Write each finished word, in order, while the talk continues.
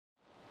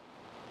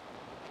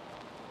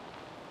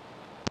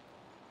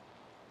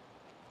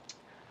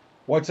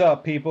What's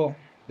up, people?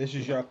 This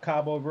is your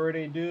Cabo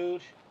Verde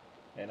dude,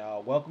 and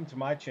welcome to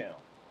my channel.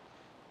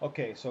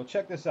 Okay, so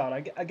check this out.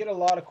 I get a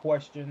lot of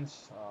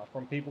questions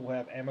from people who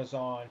have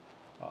Amazon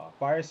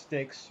Fire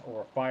Sticks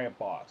or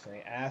Firebox, and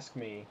they ask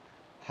me,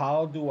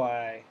 how do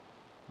I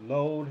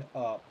load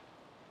up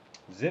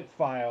zip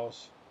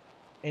files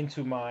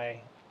into my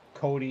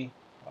Kodi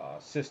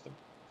system?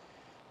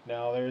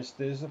 Now,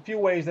 there's a few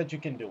ways that you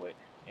can do it,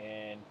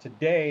 and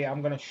today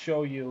I'm going to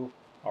show you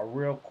a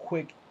real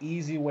quick,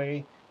 easy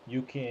way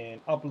you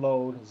can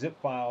upload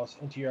zip files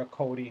into your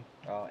Kodi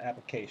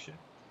application.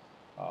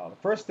 The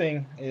first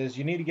thing is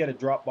you need to get a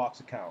Dropbox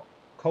account.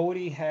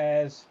 Kodi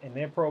has, in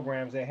their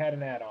programs, they had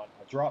an add-on,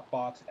 a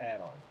Dropbox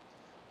add-on.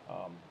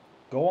 Um,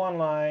 Go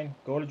online,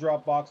 go to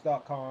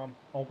Dropbox.com,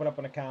 open up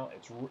an account.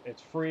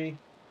 It's free.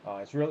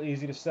 It's real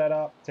easy to set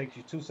up. Takes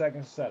you 2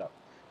 seconds to set up.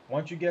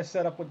 Once you get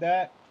set up with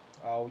that,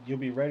 you'll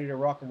be ready to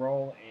rock and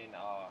roll and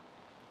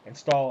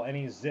install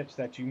any zips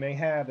that you may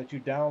have that you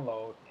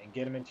download and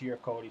get them into your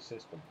Kodi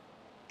system.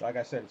 Like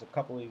I said, it's a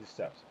couple easy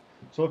steps.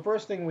 So the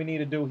first thing we need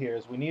to do here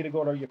is we need to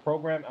go to your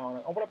program,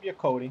 open up your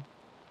Kodi,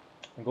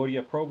 and go to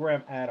your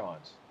program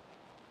add-ons.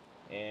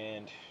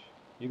 And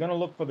you're going to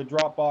look for the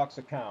Dropbox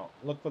account.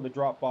 Look for the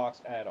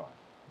Dropbox add-on.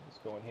 Let's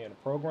go in here to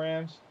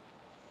programs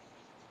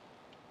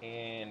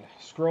and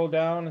scroll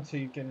down until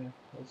you can,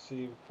 let's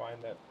see,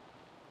 find that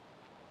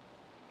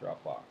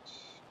Dropbox.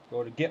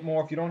 Go to get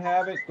more. If you don't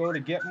have it, go to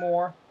get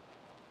more.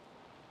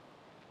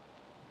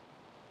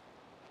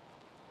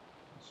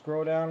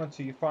 Scroll down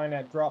until you find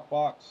that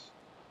Dropbox.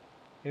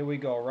 Here we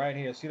go, right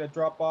here. See that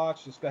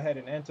Dropbox? Just go ahead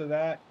and enter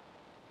that,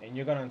 and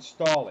you're going to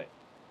install it.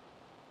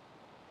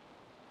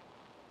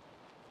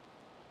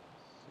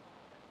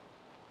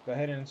 Go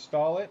ahead and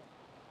install it.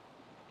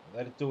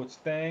 Let it do its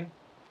thing.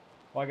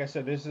 Like I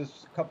said, there's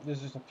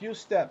just a few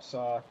steps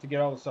to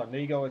get all this done. There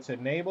you go. It's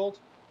enabled.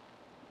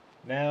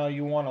 Now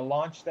you want to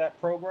launch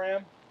that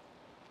program.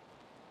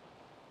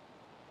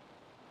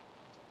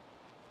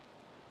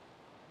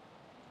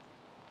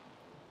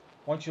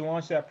 Once you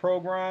launch that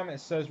program, it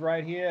says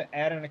right here,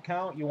 add an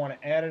account. You want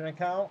to add an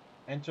account.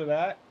 Enter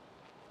that.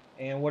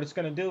 And what it's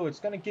going to do, it's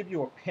going to give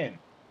you a PIN.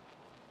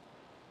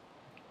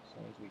 As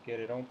soon as we get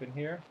it open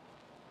here.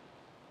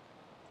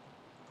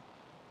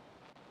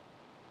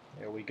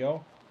 There we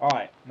go.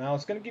 Alright, now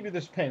it's going to give you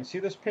this pin. See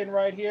this pin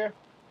right here?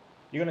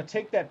 You're going to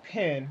take that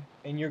pin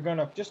and you're going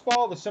to just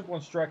follow the simple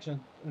instructions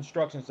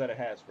that it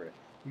has for it.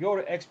 You go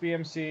to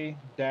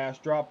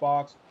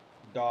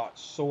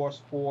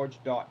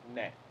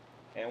xbmc-dropbox.sourceforge.net.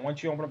 And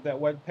once you open up that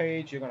web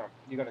page, you're gonna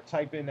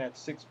type in that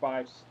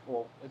 65.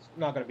 Well, it's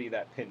not gonna be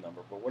that pin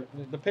number, but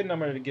the pin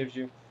number that it gives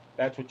you,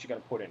 that's what you're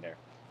gonna put in there.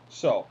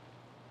 So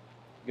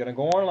you're gonna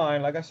go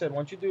online. Like I said,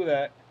 once you do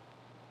that,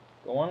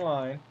 go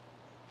online.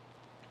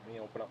 Let me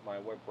open up my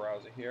web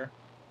browser here.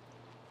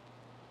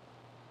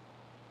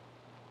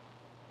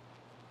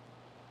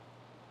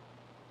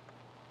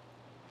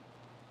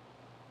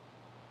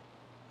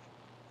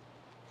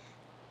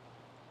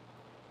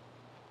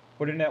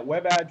 Put in that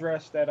web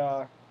address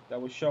that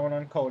was shown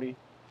on Kodi.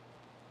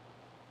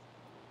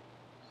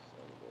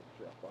 So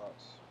Dropbox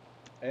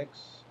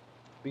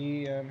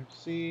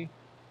XBMC.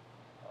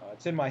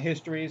 It's in my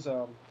histories.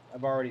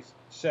 I've already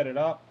set it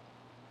up.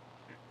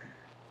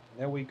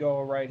 There we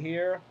go right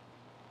here.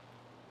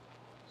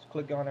 Let's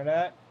click on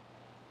that.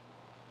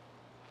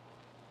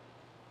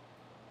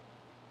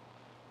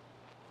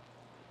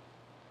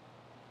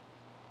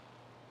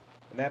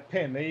 And that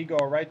pin, there you go,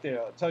 right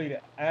there. I'll tell you to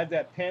add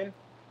that pin.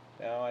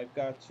 Now I've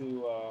got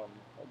to,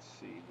 let's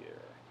see here.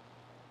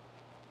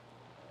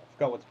 I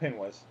forgot what the pin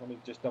was. Let me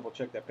just double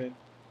check that pin.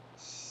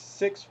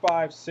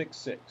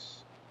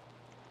 6566.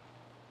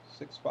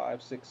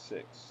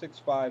 6566.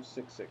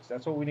 6566.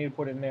 That's what we need to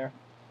put in there.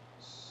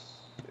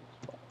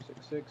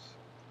 6566.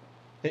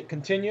 Hit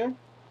continue.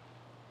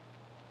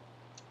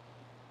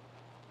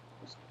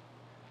 It's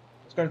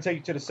going to take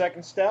you to the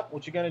second step.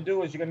 What you're going to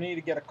do is you're going to need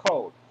to get a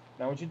code.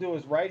 Now what you do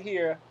is right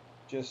here,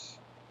 just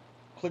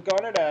click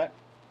on that.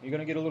 You're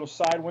going to get a little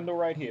side window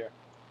right here.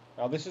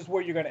 Now this is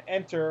where you're going to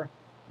enter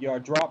your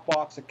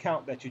Dropbox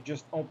account that you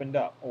just opened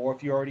up. Or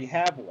if you already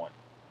have one,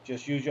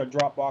 just use your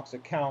Dropbox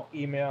account,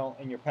 email,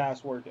 and your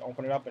password to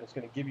open it up, and it's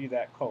going to give you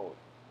that code.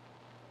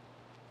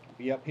 It'll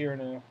be up here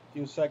in a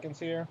few seconds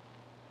here.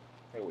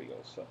 Here we go.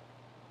 So.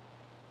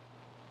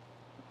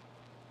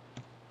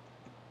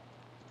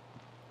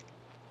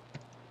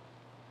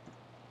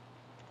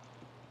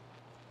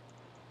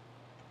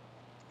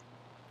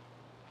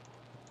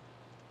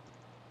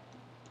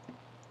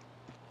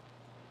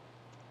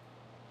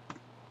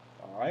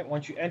 Alright,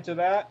 once you enter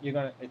that,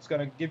 it's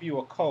gonna give you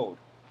a code.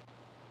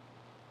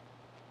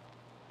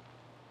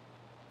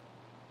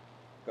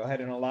 Go ahead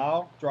and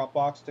allow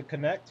Dropbox to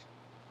connect.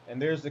 And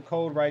there's the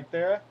code right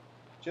there.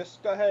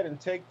 Just go ahead and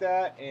take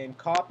that and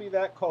copy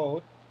that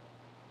code.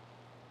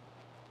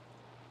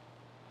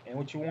 And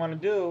what you want to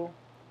do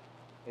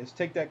is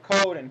take that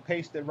code and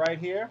paste it right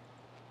here.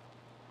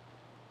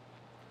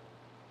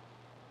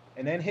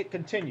 And then hit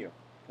continue.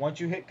 Once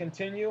you hit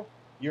continue,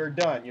 you're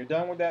done. You're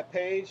done with that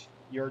page.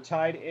 You're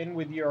tied in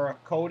with your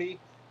Kodi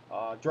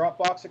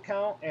Dropbox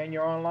account and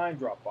your online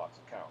Dropbox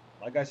account.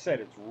 Like I said,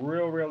 it's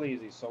real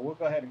easy. So we'll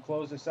go ahead and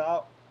close this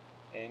out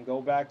and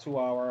go back to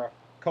our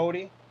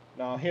Kodi.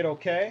 Now hit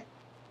OK.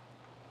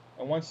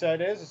 And once that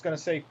is, it's going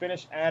to say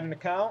finish add an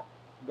account.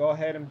 Go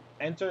ahead and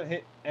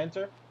hit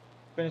enter,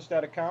 finish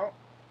that account.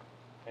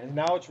 And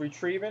now it's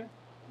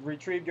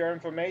retrieved your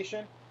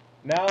information.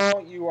 Now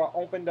you are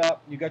opened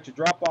up, you got your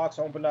Dropbox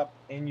opened up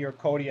in your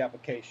Kodi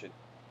application.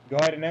 Go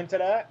ahead and enter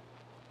that.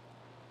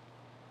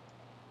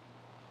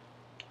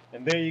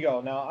 And there you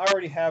go. Now I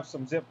already have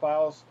some zip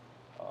files.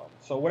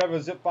 So whatever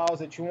zip files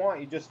that you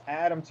want, you just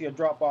add them to your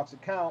Dropbox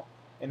account,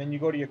 and then you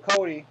go to your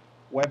Kodi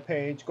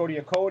webpage, go to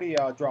your Kodi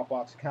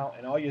Dropbox account,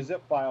 and all your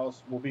zip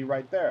files will be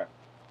right there.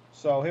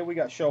 So here we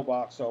got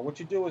Showbox. So what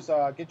you do is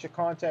get your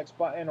contacts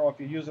button, or if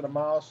you're using a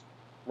mouse,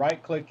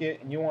 right click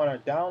it, and you want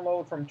to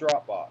download from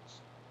Dropbox.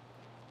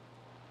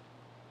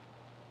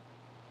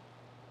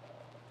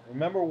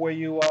 Remember where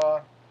you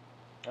are.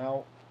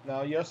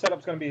 Now your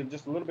setup's going to be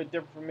just a little bit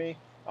different for me.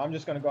 I'm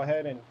just going to go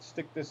ahead and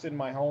stick this in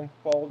my home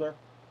folder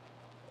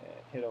and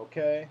hit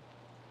OK.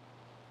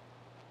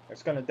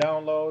 It's going to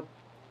download.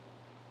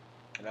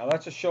 Now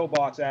that's a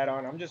Showbox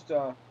add-on. I'm just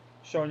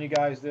showing you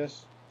guys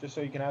this just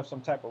so you can have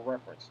some type of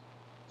reference.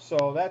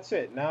 So that's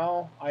it.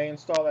 Now I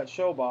install that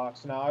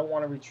Showbox. Now I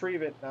want to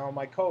retrieve it now in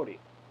my Kodi.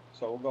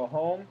 So we'll go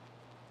home,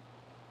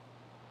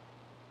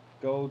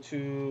 go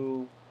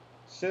to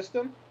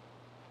System,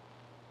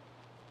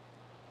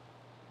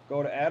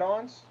 go to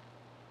Add-ons.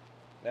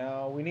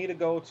 Now we need to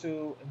go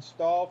to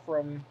Install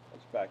from,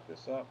 let's back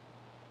this up.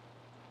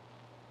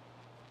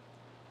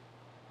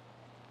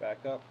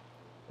 Back up.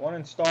 I want to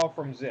install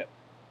from Zip.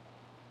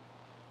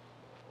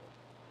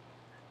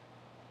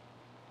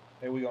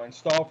 There we go,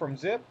 Install from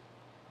Zip.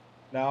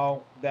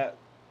 Now that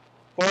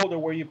folder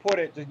where you put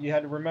it, you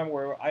had to remember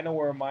where, I know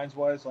where mine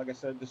was. Like I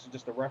said, this is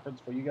just a reference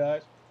for you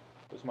guys.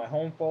 There's my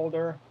home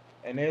folder,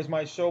 and there's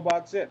my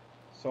Showbox zip.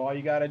 So all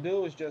you got to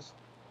do is just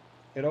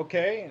hit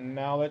OK, and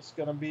now it's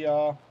going to be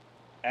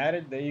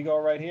added. There you go,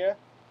 right here.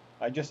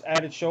 I just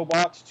added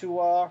Showbox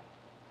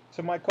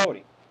to my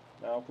Kodi.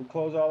 Now if we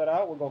close all that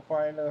out, we'll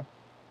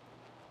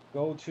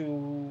go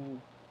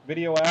to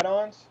Video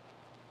Add-ons.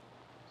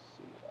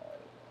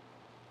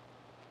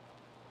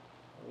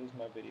 Where's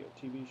my video?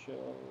 TV shows.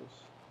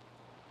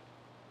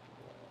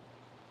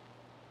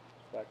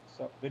 Let's back this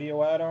up.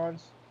 Video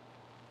add-ons.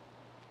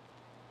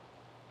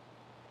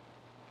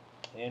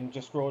 And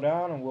just scroll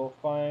down and we'll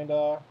find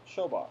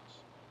Showbox.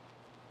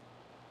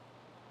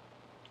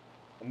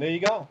 And there you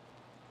go.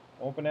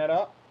 Open that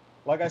up.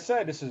 Like I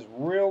said, this is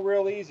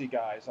real easy,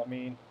 guys. I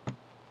mean,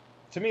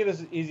 to me, this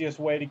is the easiest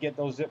way to get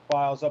those zip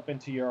files up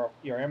into your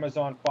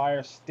Amazon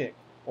Fire Stick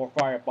or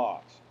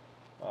Firebox.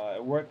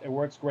 It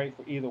works great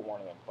for either one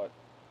of them, but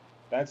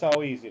that's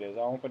how easy it is.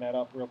 I'll open that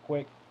up real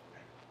quick.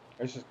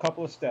 There's just a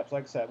couple of steps.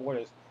 Like I said, what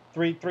is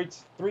three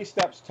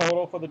steps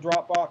total for the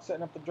Dropbox,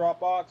 setting up the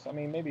Dropbox. I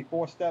mean, maybe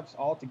 4 steps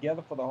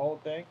altogether for the whole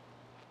thing.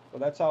 But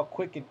that's how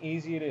quick and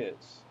easy it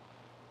is.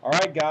 All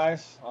right,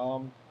 guys.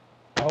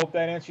 I hope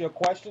that answered your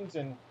questions,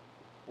 and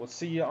we'll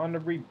see you on the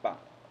rebound.